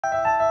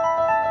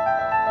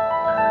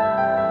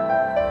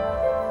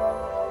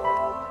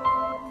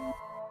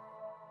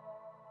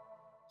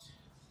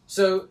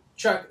So,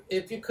 Chuck,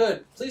 if you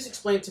could, please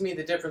explain to me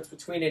the difference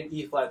between an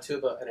E-flat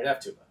tuba and an F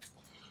tuba.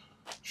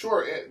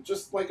 Sure,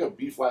 just like a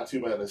B-flat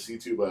tuba and a C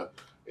tuba,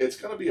 it's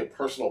going to be a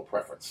personal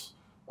preference.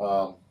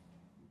 Um,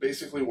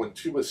 Basically, when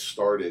tubas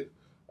started,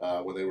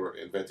 when they were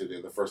invented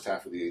in the first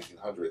half of the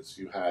 1800s,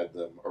 you had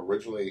them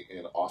originally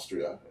in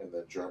Austria and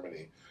then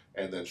Germany,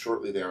 and then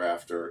shortly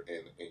thereafter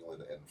in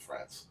England and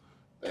France.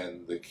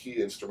 And the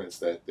key instruments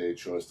that they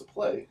chose to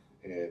play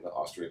in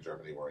Austria and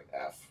Germany were in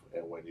F,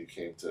 and when you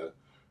came to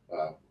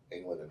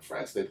England and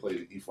France, they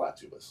played E-flat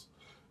tubas.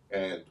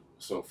 And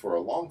so for a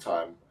long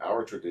time,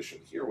 our tradition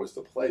here was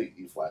to play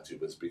E-flat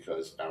tubas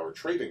because our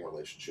trading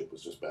relationship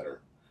was just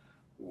better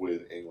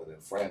with England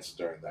and France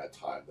during that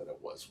time than it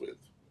was with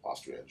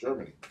Austria and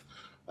Germany.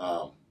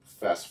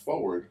 Fast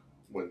forward,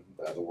 when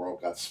the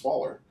world got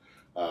smaller,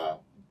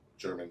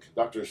 German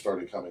conductors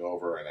started coming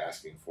over and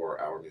asking for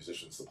our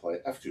musicians to play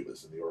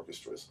F-tubas in the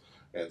orchestras.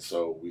 And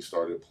so we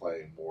started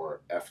playing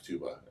more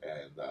F-tuba,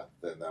 and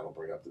then that'll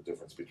bring up the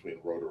difference between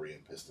rotary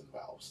and piston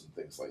valves and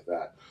things like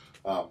that.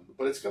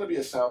 But it's going to be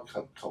a sound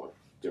color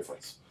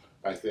difference.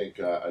 I think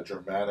a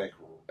Germanic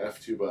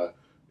F-tuba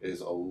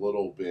is a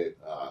little bit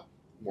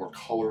more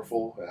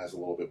colorful. It has a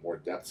little bit more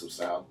depths of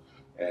sound.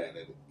 And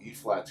an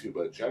E-flat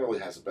tuba generally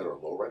has a better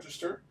low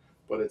register,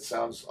 but it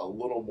sounds a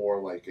little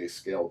more like a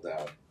scaled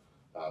down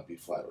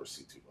B-flat or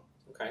C tuba.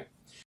 Okay.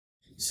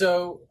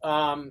 So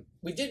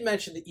we did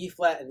mention the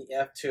E-flat and the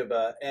F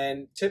tuba,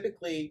 and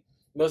typically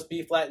most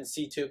B-flat and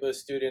C tuba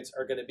students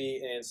are going to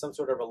be in some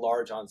sort of a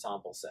large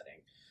ensemble setting.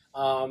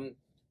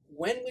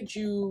 When would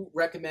you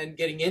recommend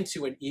getting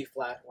into an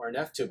E-flat or an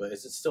F tuba?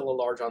 Is it still a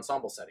large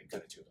ensemble setting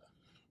kind of tuba?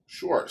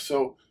 Sure.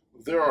 So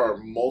there are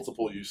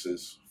multiple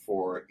uses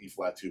for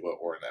E-flat tuba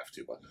or an F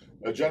tuba.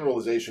 A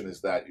generalization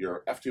is that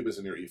your F tubas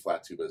and your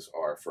E-flat tubas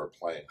are for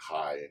playing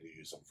high and you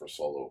use them for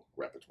solo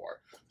repertoire.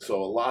 So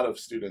a lot of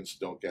students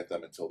don't get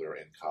them until they're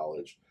in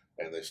college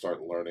and they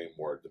start learning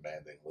more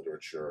demanding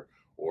literature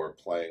or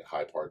playing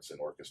high parts in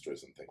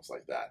orchestras and things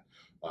like that.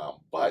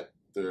 But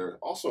they're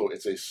also,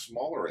 it's a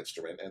smaller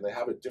instrument and they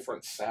have a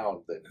different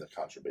sound than the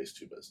contrabass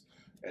tubas.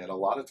 And a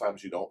lot of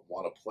times you don't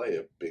want to play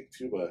a big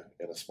tuba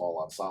in a small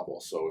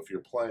ensemble. So if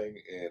you're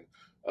playing in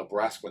a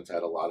brass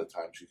quintet, a lot of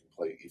times you can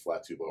play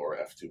E-flat tuba or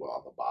F tuba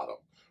on the bottom.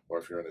 Or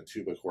if you're in a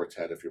tuba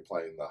quartet, if you're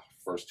playing the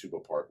first tuba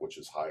part, which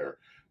is higher,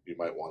 you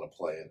might want to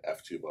play an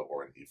F tuba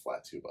or an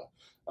E-flat tuba.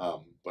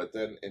 But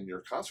then in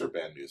your concert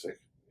band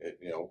music,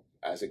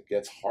 as it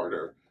gets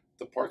harder,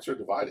 the parts are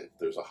divided.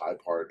 There's a high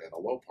part and a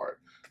low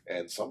part.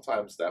 And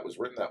sometimes that was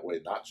written that way,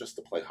 not just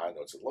to play high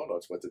notes and low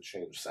notes, but to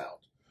change sound.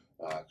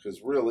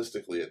 Because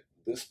realistically, at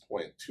this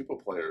point, tuba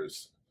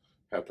players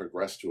have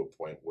progressed to a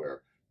point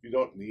where you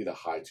don't need a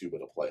high tuba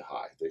to play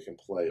high. They can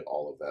play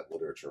all of that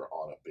literature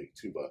on a big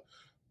tuba.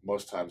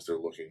 Most times they're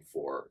looking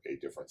for a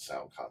different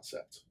sound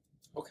concept.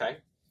 Okay.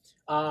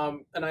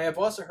 And I have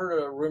also heard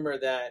a rumor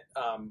that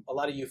a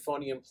lot of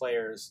euphonium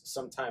players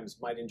sometimes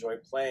might enjoy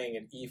playing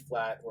an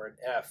E-flat or an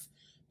F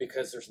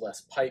because there's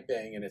less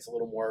piping and it's a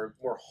little more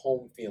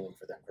home feeling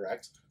for them,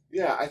 correct?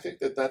 Yeah, I think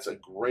that that's a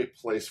great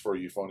place for a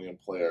euphonium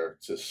player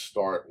to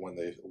start when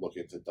they look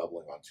into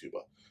doubling on tuba.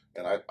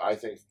 And I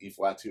think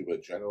E-flat tuba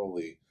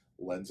generally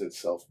lends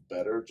itself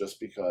better just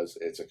because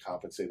it's a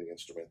compensating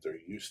instrument. They're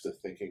used to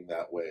thinking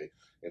that way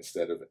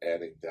instead of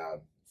adding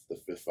down the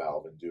fifth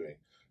valve and doing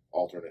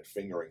alternate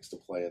fingerings to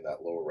play in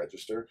that lower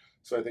register.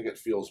 So I think it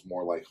feels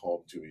more like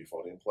home to a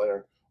euphonium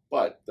player.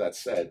 But that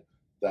said,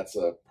 that's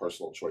a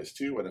personal choice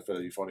too. And if a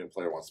euphonium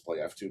player wants to play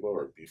F tuba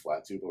or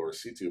B-flat tuba or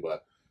C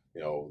tuba,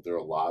 there are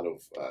a lot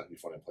of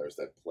euphonium players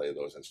that play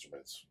those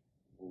instruments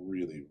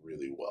really,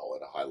 really well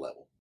at a high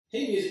level.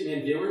 Hey Music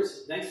Man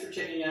viewers, thanks for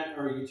checking out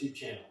our YouTube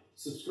channel.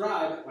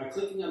 Subscribe by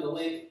clicking on the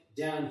link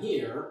down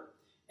here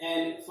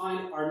and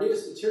find our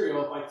newest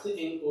material by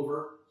clicking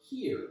over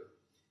here.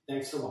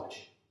 Thanks for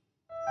watching.